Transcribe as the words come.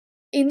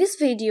In this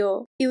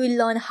video, you will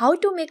learn how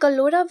to make a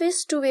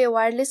LoRa-based two-way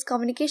wireless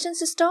communication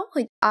system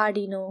with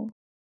Arduino.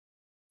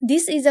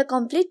 This is a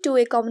complete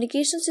two-way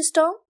communication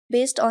system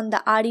based on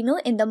the Arduino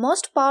and the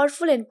most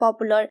powerful and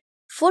popular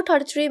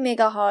 433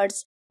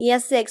 MHz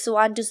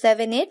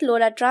SX1278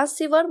 LoRa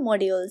Transceiver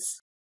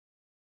modules.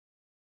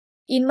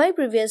 In my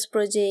previous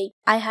project,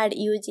 I had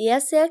used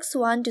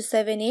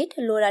SX1278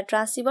 LoRa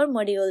Transceiver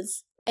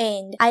modules,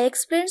 and I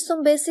explained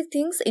some basic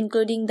things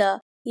including the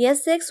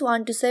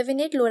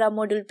SX1278 LoRa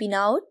module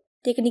pinout,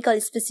 technical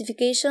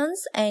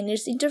specifications, and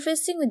its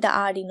interfacing with the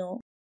Arduino.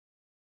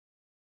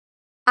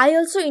 I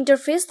also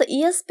interfaced the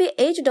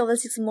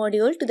ESP8266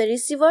 module to the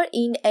receiver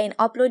end and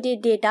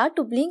uploaded data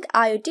to Blink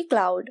IoT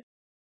Cloud.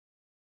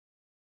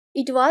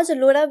 It was a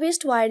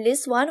LoRa-based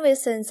wireless one-way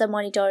sensor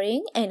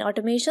monitoring and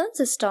automation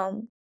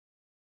system.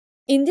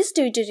 In this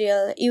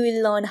tutorial, you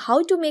will learn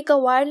how to make a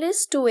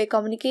wireless two-way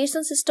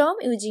communication system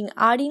using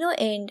Arduino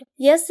and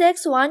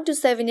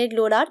SX1278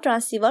 LoRa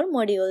Transceiver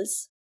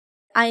modules.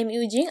 I am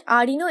using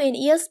Arduino and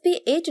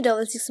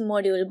ESP8266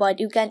 module, but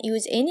you can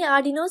use any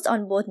Arduinos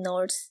on both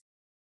nodes.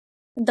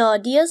 The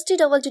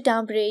DHT22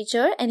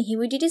 Temperature and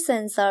Humidity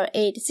Sensor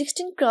at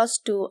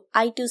 16x2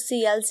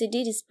 I2C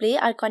LCD Display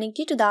are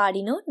connected to the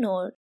Arduino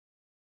node,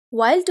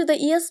 while to the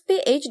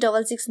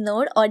ESP8266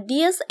 node or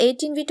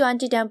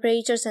DS18B20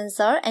 Temperature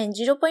Sensor and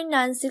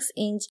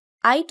 0.96-inch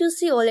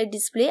I2C OLED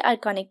Display are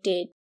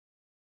connected.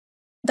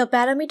 The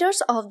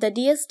parameters of the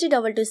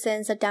DHT22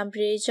 sensor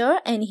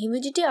temperature and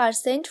humidity are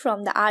sent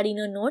from the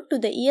Arduino node to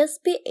the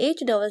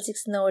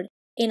ESP8266 node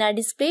and are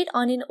displayed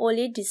on an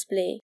OLED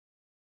display.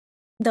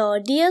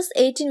 The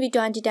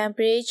DS18B20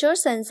 Temperature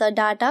Sensor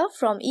data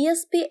from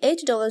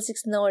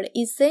ESP8266 node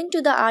is sent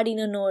to the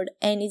Arduino node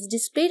and is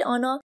displayed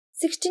on a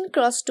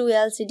 16x2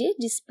 LCD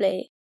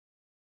display.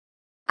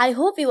 I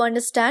hope you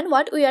understand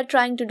what we are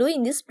trying to do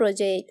in this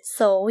project.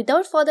 So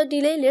without further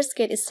delay, let's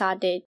get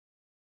started.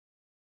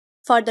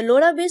 For the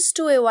LoRa-based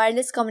two-way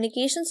wireless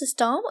communication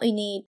system, we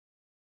need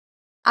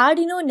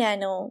Arduino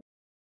Nano,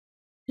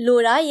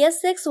 LoRa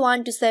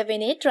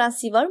SX1278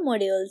 Transceiver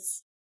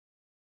modules,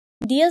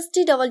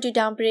 DHT22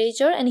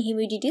 Temperature and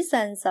Humidity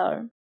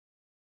Sensor,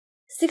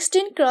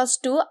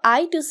 16x2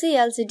 I2C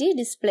LCD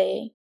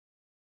Display,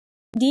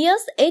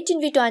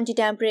 DS18B20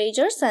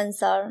 Temperature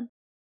Sensor,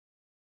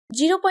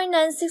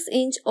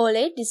 0.96-inch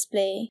OLED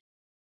Display,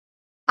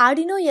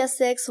 Arduino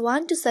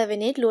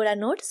SX1278 LoRa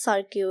Node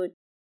circuit.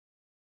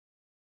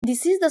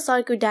 This is the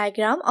circuit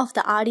diagram of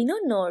the Arduino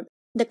node.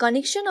 The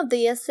connection of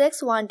the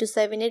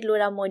SX1278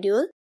 LoRa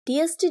module,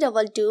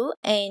 DHT22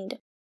 and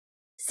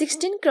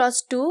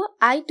 16x2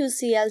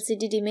 I2C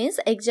LCD remains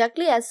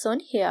exactly as shown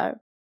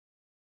here.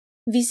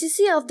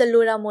 VCC of the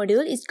LoRa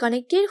module is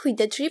connected with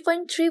the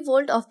 3.3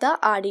 volt of the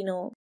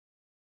Arduino.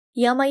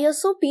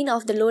 ISO pin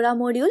of the LoRa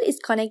module is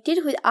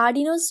connected with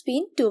Arduino's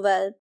pin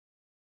 12.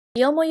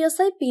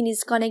 ISI pin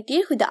is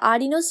connected with the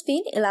Arduino's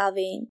pin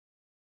 11.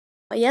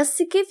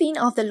 SCK pin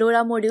of the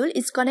LoRa module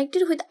is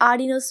connected with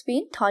Arduino's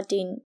pin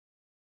 13.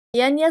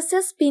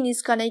 NSS pin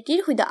is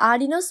connected with the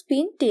Arduino's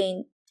pin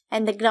 10.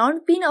 And the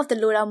ground pin of the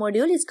LoRa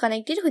module is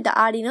connected with the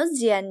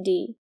Arduino's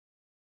GND.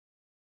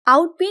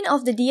 Out pin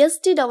of the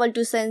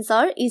DHT22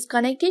 sensor is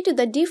connected to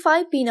the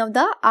D5 pin of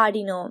the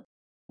Arduino,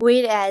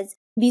 whereas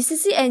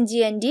VCC and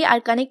GND are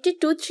connected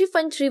to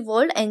 3.3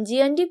 volt and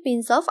GND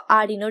pins of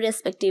Arduino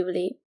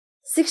respectively.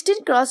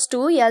 16x2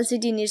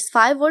 LCD needs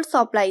 5 volt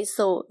supply,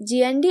 so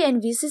GND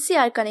and VCC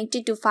are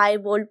connected to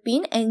 5 volt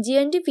pin and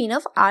GND pin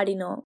of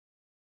Arduino.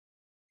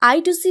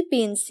 I2C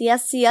pins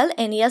SCL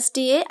and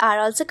STA are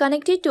also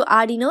connected to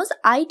Arduino's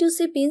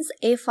I2C pins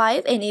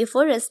A5 and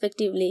A4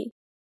 respectively.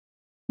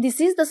 This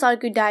is the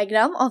circuit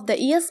diagram of the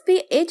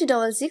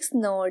ESP8266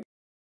 node.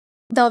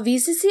 The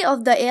VCC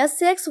of the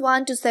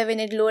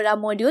SX1278 LoRa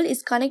module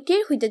is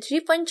connected with the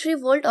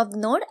 3.3 volt of the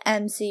node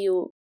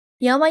MCU.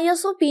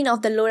 ISO pin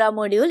of the LoRa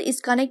module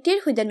is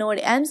connected with the node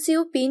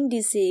MCU pin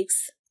D6.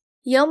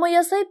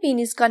 ISI pin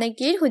is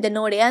connected with the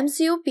node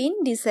MCU pin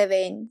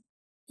D7.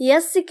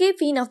 SCK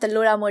pin of the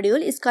LoRa module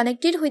is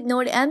connected with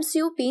node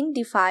MCU pin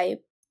D5.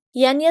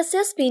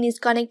 NSS pin is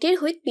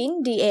connected with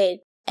pin D8.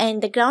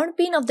 And the ground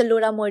pin of the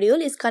LoRa module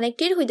is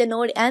connected with the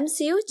node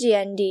MCU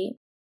GND.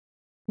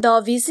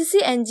 The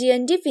VCC and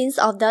GND pins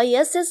of the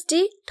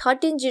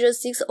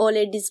SSD1306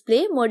 OLED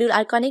Display module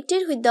are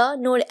connected with the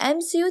node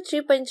MCU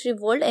 3.3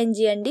 volt and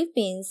GND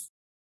pins.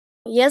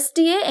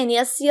 STA and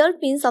SCL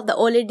pins of the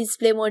OLED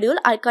Display module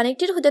are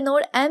connected with the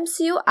node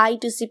MCU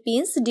I2C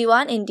pins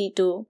D1 and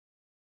D2.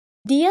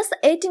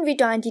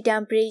 DS18B20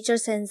 Temperature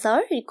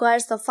Sensor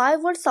requires a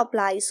 5 volt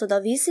supply, so the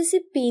VCC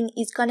pin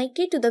is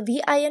connected to the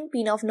VIN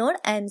pin of node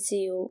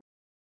MCU.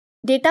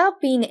 Data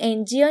pin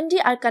and GND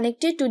are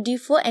connected to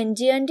D4 and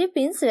GND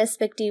pins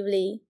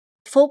respectively.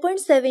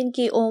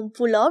 4.7K ohm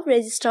pull-up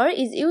resistor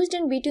is used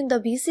in between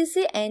the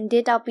VCC and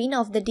data pin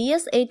of the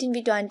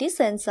DS18B20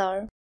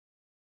 sensor.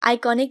 I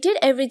connected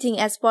everything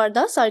as per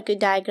the circuit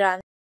diagram.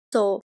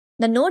 So,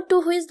 the node to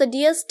which the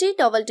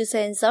DHT22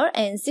 sensor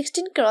and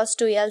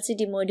 16x2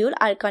 LCD module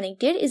are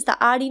connected is the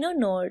Arduino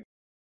node.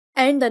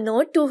 and the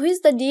node to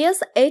which the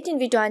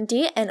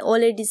DS18B20 and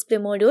OLED Display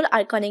module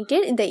are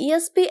connected in the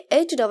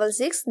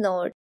ESP8266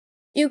 Node.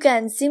 You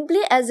can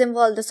simply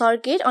assemble the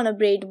circuit on a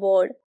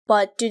breadboard,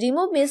 but to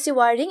remove messy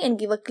wiring and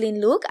give a clean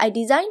look, I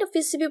designed a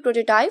PCB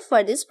prototype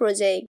for this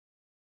project.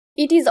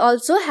 It is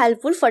also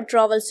helpful for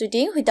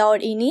troubleshooting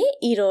without any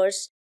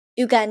errors.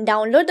 You can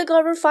download the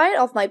Gerber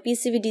file of my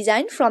PCB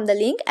design from the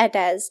link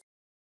attached.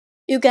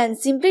 You can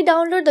simply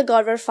download the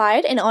Gerber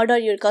file and order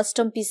your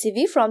custom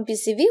PCB from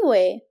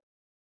PCBWay.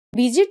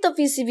 Visit the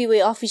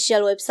PCBWay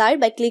official website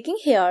by clicking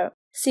here.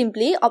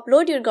 Simply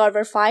upload your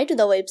Gerber file to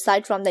the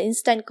website from the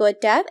Instant Code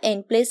tab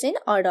and place an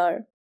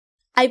order.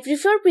 I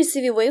prefer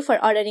PCBWay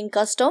for ordering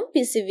custom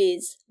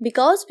PCBs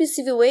because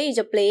PCBWay is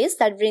a place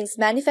that brings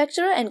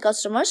manufacturer and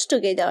customers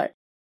together.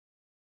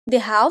 They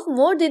have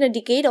more than a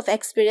decade of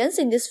experience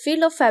in this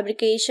field of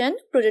fabrication,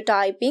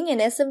 prototyping,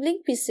 and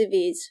assembling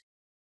PCBs.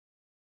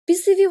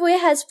 PCBWay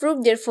has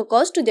proved their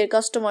focus to their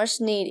customers'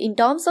 need in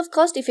terms of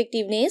cost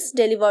effectiveness,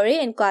 delivery,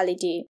 and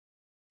quality.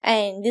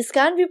 And this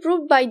can be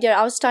proved by their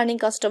outstanding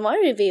customer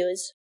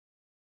reviews.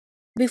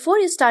 Before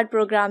you start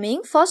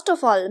programming, first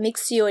of all, make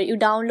sure you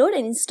download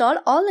and install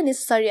all the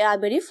necessary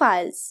library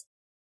files.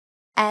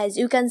 As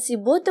you can see,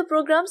 both the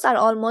programs are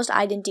almost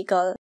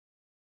identical.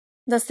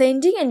 The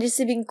sending and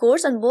receiving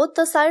codes on both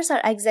the sides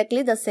are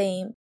exactly the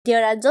same.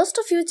 There are just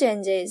a few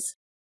changes.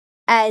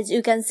 As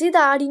you can see, the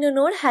Arduino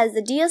Node has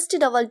the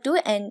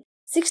DHT22 and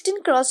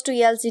 16x2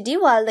 LCD,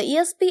 while the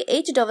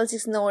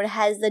ESP8266 Node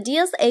has the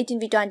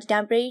DS18B20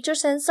 Temperature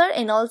Sensor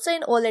and also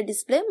an OLED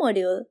Display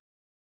module.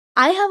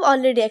 I have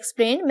already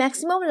explained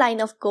maximum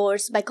line of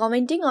codes by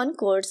commenting on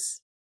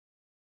codes.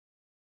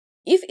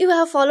 If you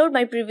have followed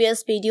my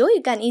previous video,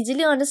 you can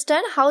easily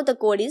understand how the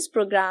code is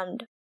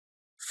programmed.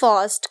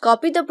 First,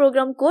 copy the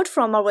program code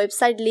from our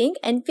website link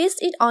and paste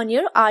it on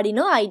your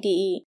Arduino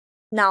IDE.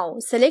 Now,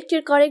 select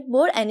your correct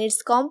board and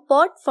its COM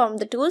port from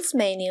the Tools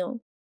menu.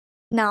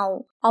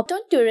 Now,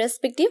 upload to your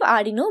respective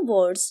Arduino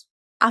boards.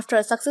 After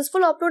a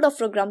successful upload of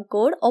program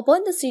code,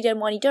 open the serial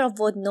monitor of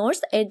both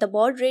nodes at the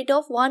baud rate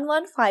of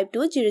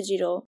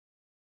 115200.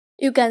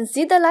 You can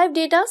see the live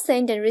data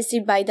sent and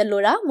received by the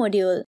LoRa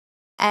module.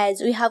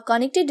 As we have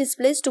connected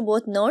displays to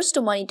both nodes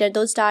to monitor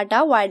those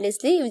data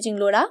wirelessly using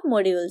LoRa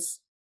modules.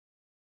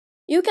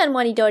 You can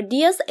monitor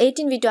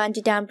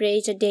DS18B20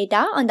 temperature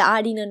data on the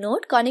Arduino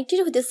Node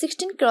connected with a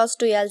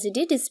 16x2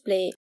 LCD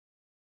display.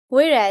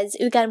 Whereas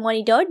you can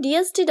monitor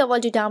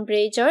DHT22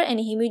 temperature and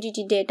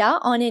humidity data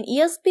on an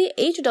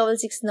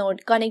ESP8266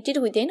 Node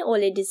connected with an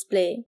OLED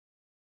display.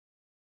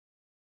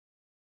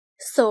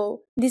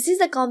 So, this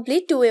is a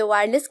complete two-way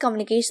wireless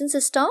communication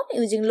system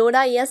using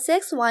LoRa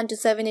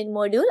SX1278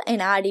 Module and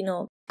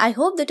Arduino. I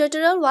hope the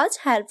tutorial was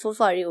helpful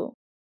for you.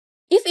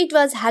 If it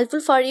was helpful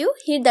for you,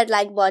 hit that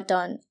like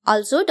button.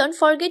 Also, don't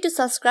forget to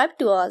subscribe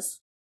to us.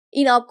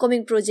 In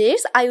upcoming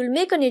projects, I will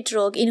make a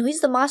network in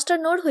which the master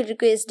node will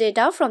request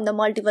data from the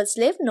multiple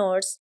slave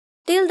nodes.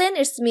 Till then,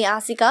 it's me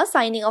Asika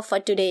signing off for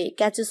today.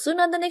 Catch you soon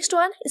on the next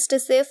one. Stay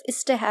safe,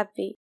 stay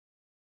happy.